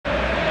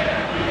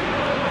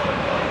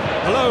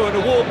Hello and a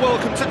warm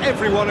welcome to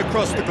everyone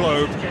across the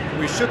globe.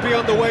 We should be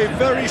on the way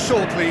very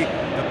shortly.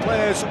 The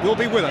players will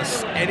be with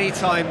us any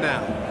time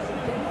now.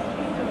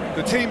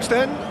 The teams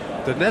then,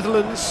 the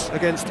Netherlands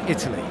against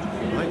Italy.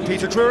 I'm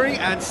Peter Drury,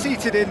 and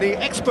seated in the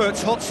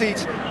experts' hot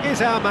seat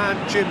is our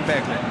man Jim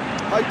Beglin.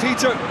 Hi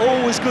Peter,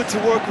 always good to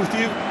work with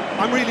you.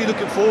 I'm really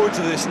looking forward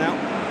to this now.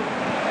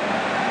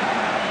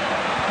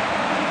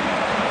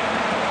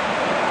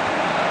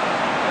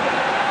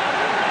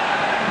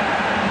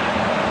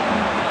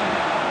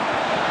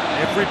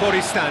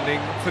 Everybody standing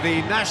for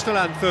the national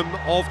anthem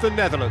of the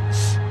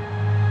Netherlands.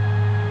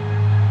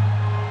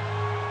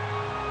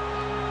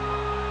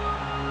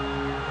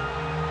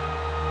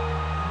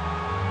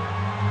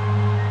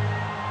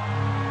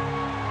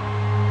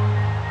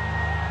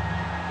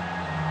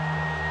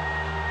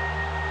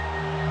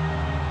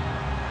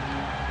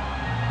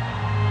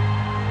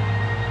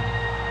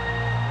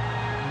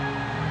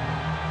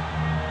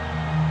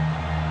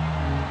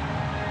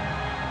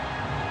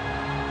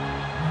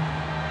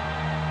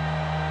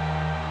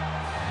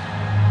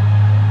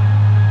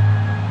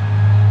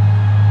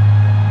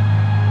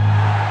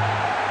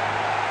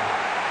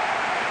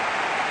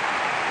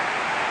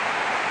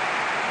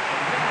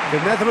 The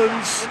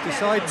Netherlands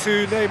decide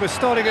to name a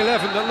starting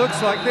 11 that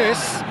looks like this.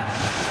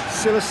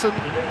 Sillassen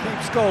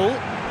keeps goal.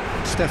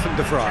 Stefan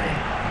de Vrij,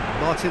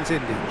 Martins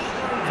Indy,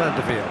 Van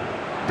der Wiel,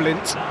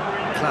 Blind,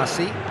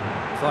 Classy,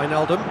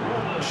 Wijnaldum,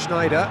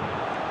 Schneider,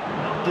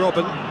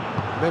 Robben,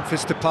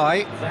 Memphis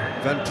Depay,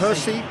 Van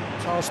Persie,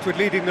 tasked with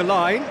leading the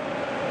line.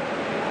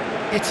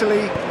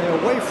 Italy, they're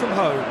away from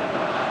home.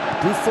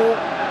 Buffon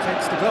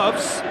takes the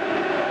gloves.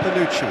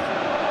 Bonucci,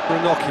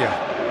 Ranocchia,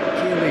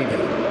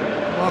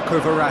 Chiellini, Marco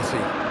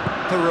Verratti,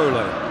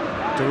 Parolo,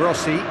 De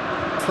Rossi,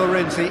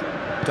 Florenzi,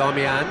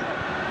 Darmian,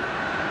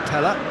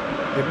 Pella,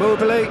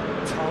 Immobile,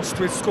 tasked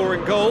with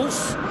scoring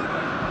goals.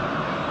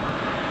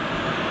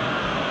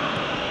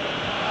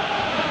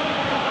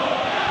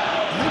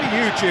 Who do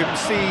you, Jim,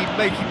 see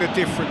making the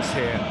difference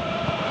here?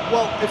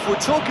 Well, if we're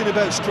talking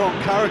about strong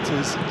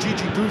characters,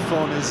 Gigi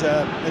Buffon is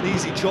an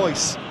easy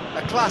choice.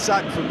 A class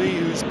act for me,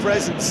 whose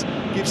presence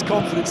gives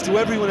confidence to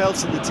everyone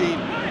else in the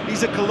team.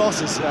 He's a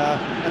colossus,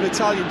 an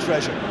Italian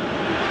treasure.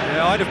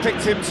 Yeah, I'd have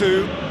picked him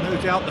too.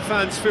 No doubt the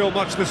fans feel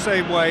much the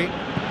same way.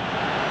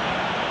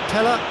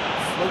 Pella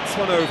floats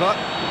one over.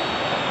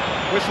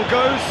 Whistle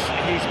goes,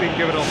 he's been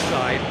given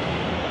offside.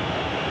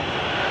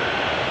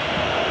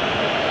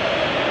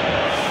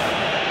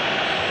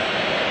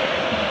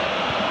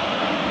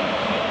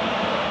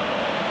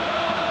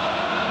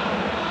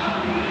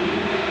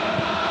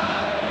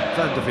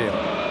 Van der Wiel.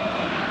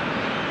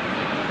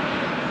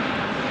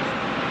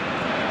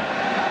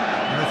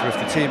 Neither of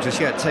the teams has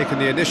yet taken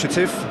the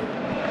initiative.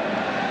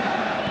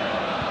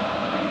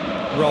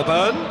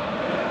 Robben,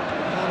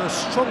 on a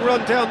strong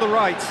run down the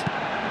right,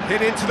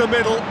 hit into the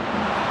middle.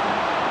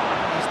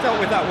 He's dealt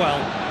with that well.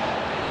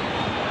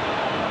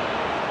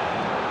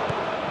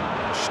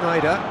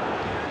 Schneider.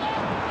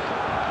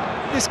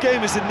 This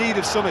game is in need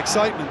of some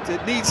excitement.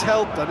 It needs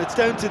help, and it's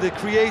down to the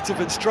creative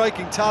and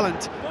striking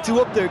talent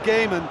to up their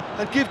game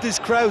and give this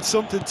crowd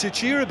something to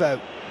cheer about.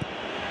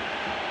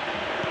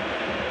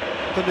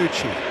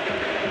 Bonucci.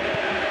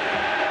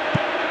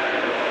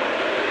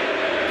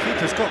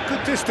 Keeper's got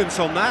good distance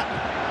on that.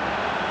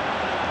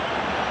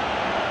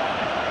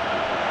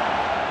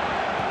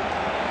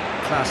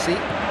 Classy.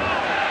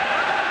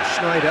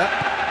 Schneider.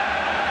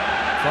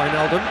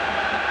 Wijnaldum.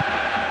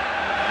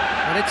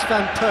 And it's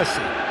Van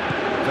Persie.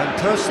 Van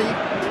Persie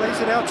plays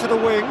it out to the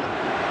wing.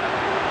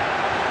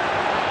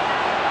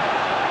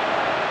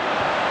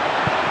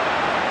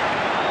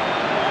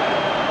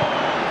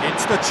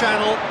 Into the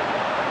channel.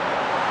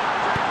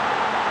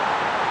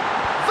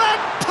 Van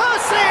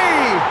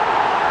Persie!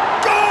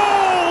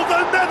 Goal,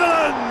 the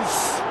Netherlands!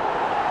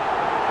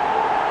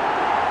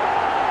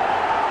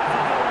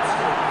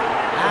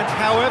 And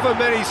however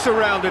many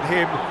surrounded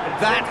him,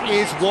 that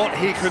is what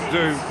he can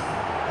do.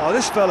 Oh,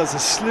 this fella's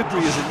as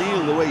slippery as a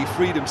needle the way he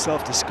freed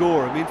himself to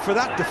score. I mean, for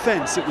that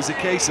defence, it was a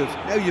case of,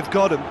 now you've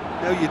got him,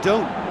 now you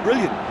don't.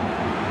 Brilliant.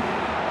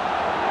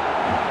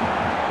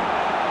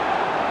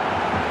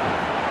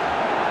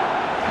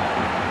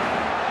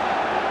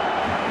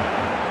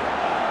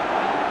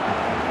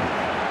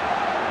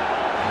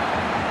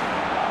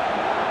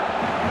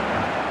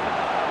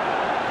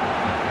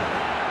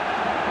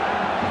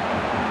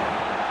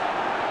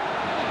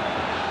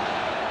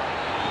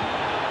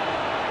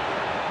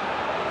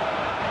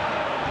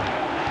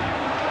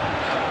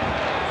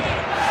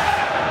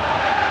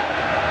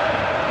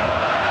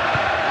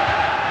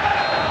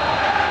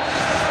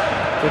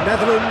 The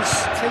Netherlands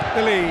take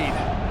the lead.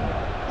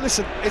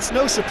 Listen, it's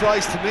no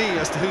surprise to me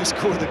as to who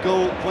scored the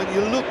goal. When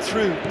you look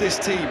through this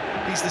team,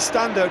 he's the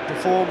standout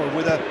performer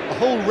with a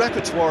whole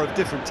repertoire of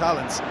different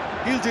talents.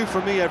 He'll do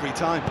for me every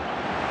time.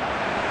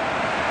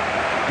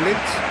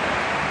 Blind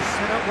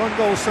set up one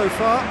goal so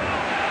far.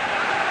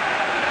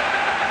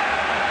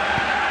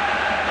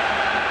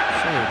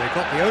 So they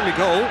got the only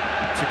goal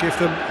to give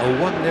them a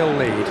 1-0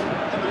 lead.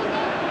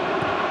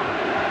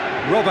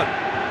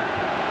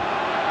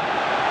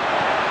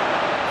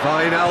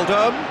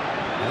 Wijnaldum.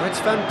 Now it's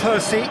Van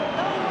Persie.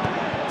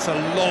 It's a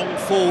long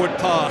forward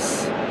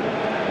pass.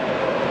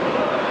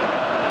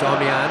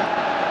 Darmian.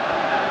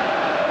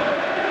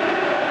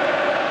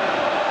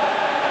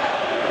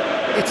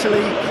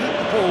 Italy keep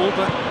the ball,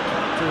 but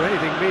can't do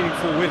anything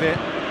meaningful with it.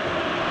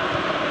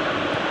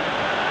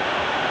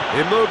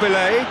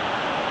 Immobile.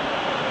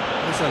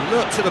 There's a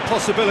look to the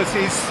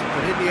possibilities,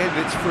 but in the end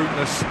it's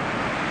fruitless.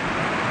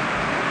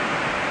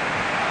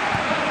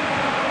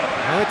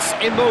 Now it's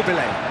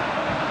Immobile.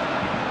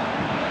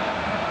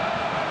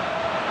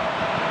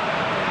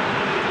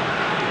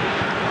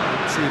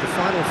 To the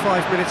final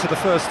 5 minutes of the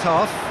first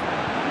half.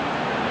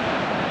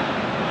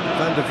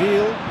 Van der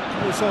Wiel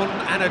goes on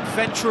an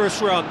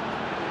adventurous run.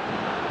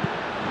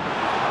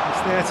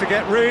 He's there to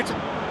get rid.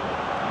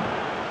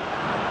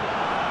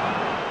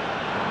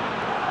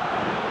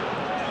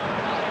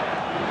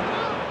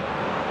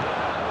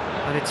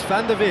 And it's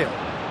Van der Wiel.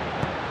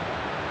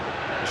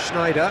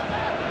 Schneider.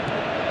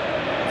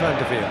 Van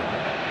der Wiel.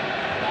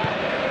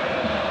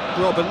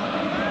 Robben.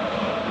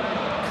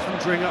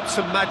 Conjuring up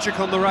some magic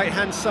on the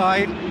right-hand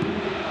side.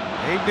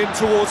 Aimed in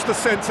towards the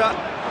centre.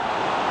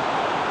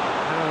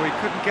 Oh, he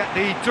couldn't get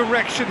the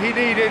direction he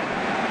needed.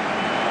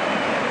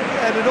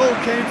 And it all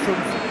came from...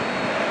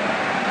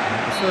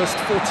 And the first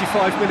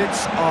 45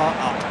 minutes are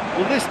up.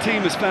 Well, this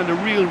team has found a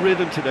real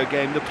rhythm to their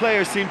game. The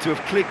players seem to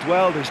have clicked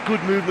well. There's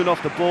good movement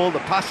off the ball. The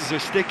passes are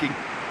sticking.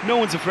 No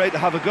one's afraid to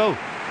have a go.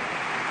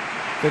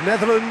 The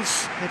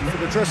Netherlands head for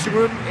the dressing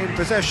room in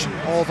possession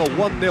of a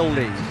 1-0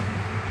 lead.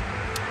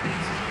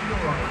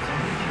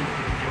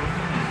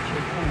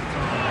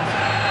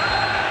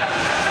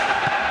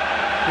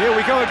 Here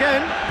we go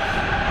again.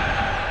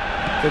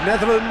 The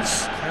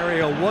Netherlands carry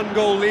a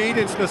 1-goal lead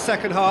into the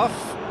second half.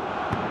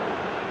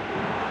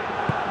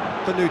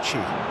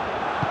 Bonucci.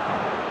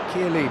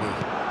 Chiellini.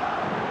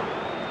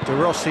 De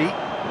Rossi.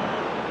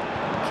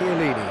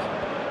 Chiellini.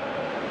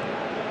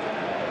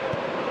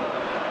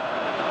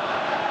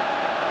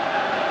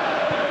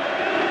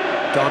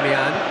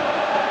 Darmian.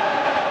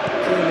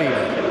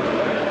 Chiellini.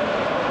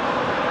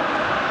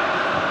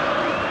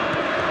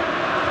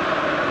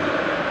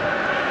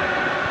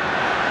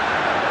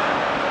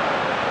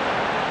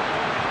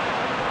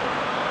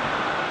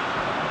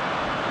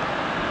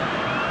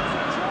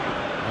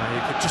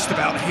 Just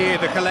about hear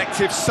the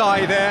collective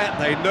sigh there.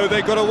 They know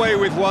they got away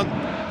with one.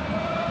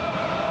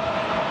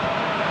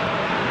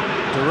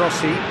 De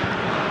Rossi.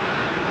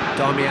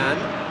 Darmian.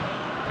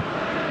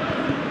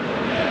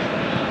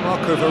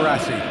 Marco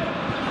Verratti.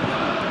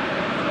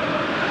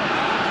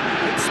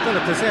 It's still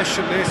a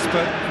possession this,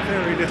 but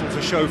very little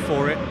to show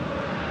for it.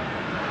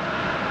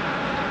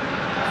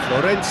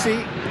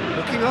 Florenzi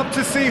looking up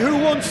to see who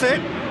wants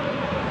it.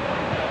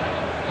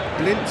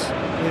 Blind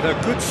with a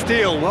good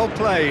steal, well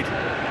played.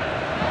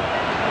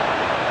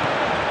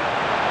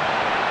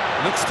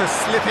 Looks to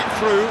slip it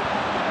through.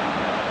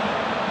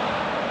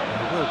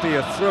 There will be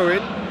a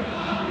throw-in.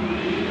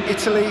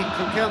 Italy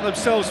can count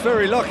themselves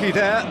very lucky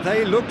there.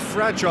 They looked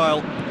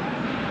fragile.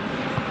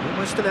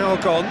 Almost an hour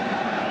gone.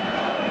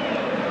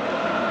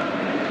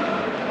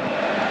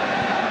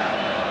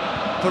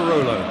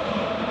 Parolo.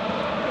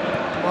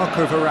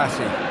 Marco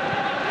Verratti.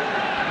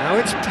 Now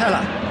it's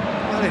Pella.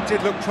 Well, it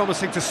did look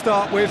promising to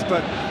start with,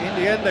 but in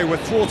the end they were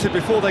thwarted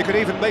before they could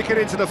even make it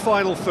into the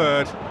final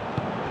third.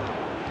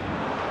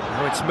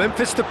 Now it's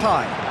Memphis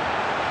Depay.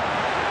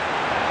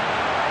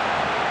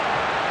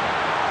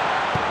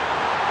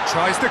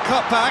 Tries the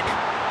cut back.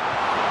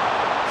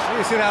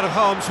 Clears it out of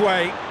harm's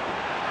way.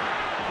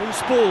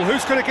 Loose ball,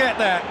 who's going to get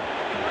there?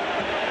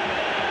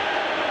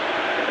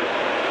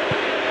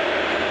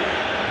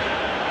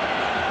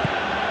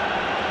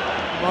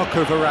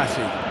 Marco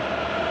Verratti.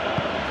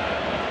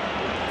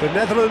 The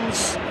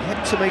Netherlands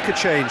had to make a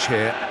change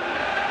here.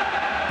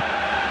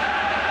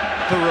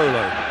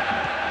 Parolo.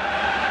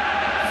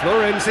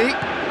 Florenzi.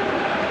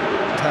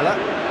 Pella.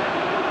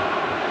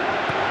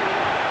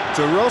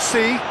 De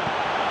Rossi.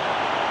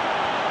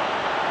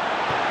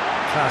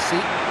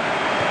 Classy.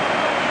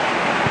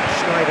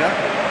 Schneider.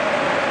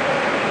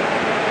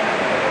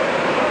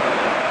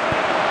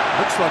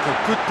 Looks like a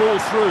good ball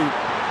through.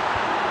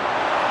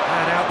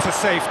 And out to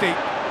safety.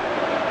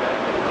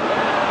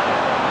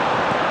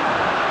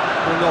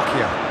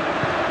 Nokia.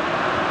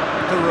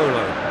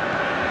 Parolo.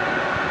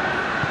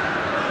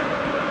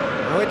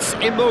 Now it's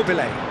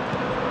Immobile.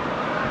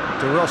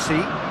 De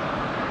Rossi.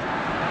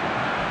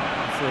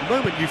 For a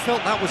moment you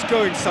felt that was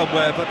going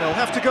somewhere, but they'll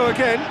have to go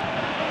again.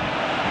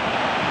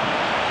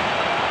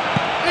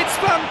 It's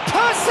Van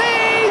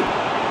Persie!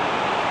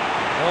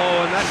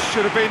 Oh, and that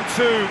should have been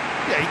two.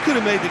 Yeah, he could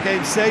have made the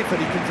game safe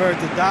and he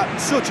converted that.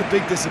 Such a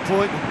big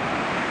disappointment.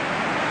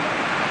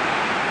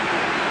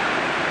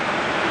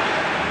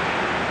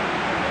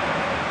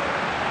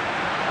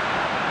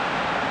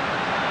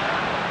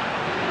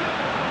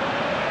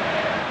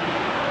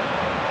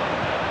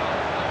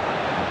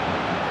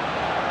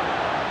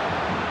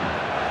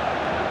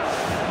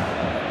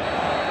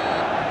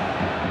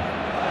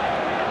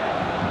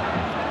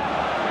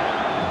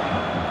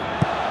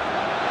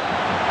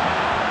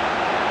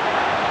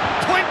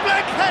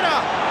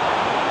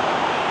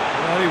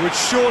 would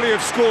surely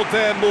have scored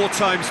there more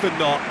times than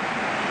not.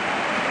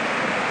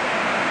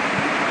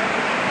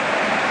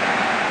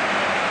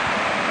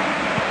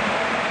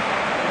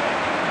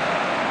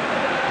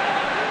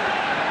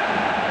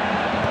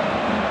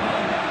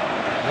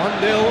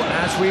 Nil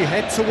as we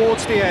head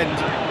towards the end.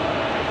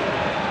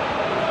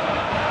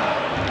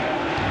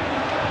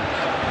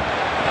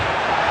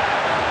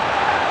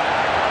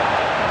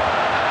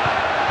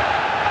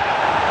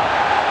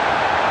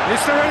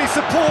 Is there any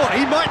support?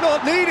 He might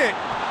not need it.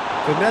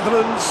 The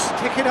Netherlands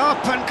pick it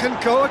up and can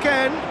go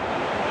again.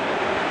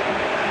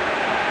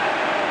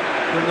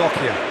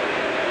 Ranocchia.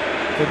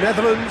 The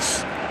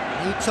Netherlands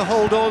need to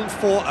hold on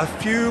for a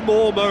few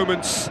more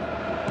moments.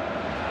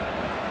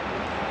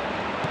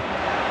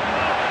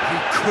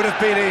 Could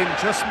have been in,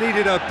 just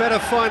needed a better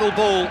final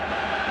ball.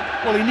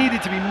 Well, he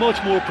needed to be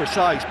much more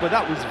precise, but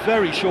that was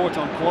very short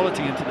on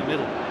quality into the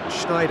middle.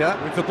 Schneider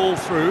with the ball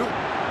through.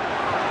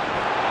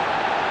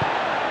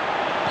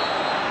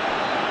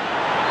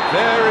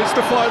 There is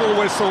the final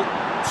whistle.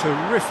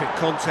 Terrific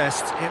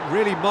contest. It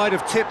really might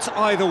have tipped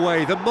either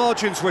way. The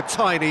margins were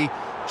tiny,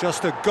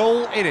 just a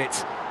goal in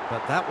it,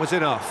 but that was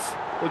enough.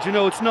 But you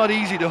know, it's not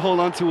easy to hold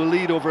on to a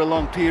lead over a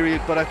long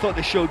period, but I thought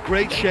they showed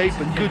great shape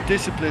and good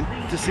discipline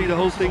to see the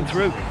whole thing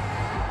through. So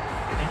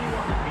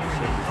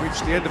we've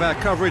reached the end of our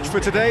coverage for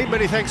today.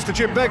 Many thanks to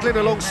Jim Beglin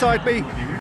alongside me.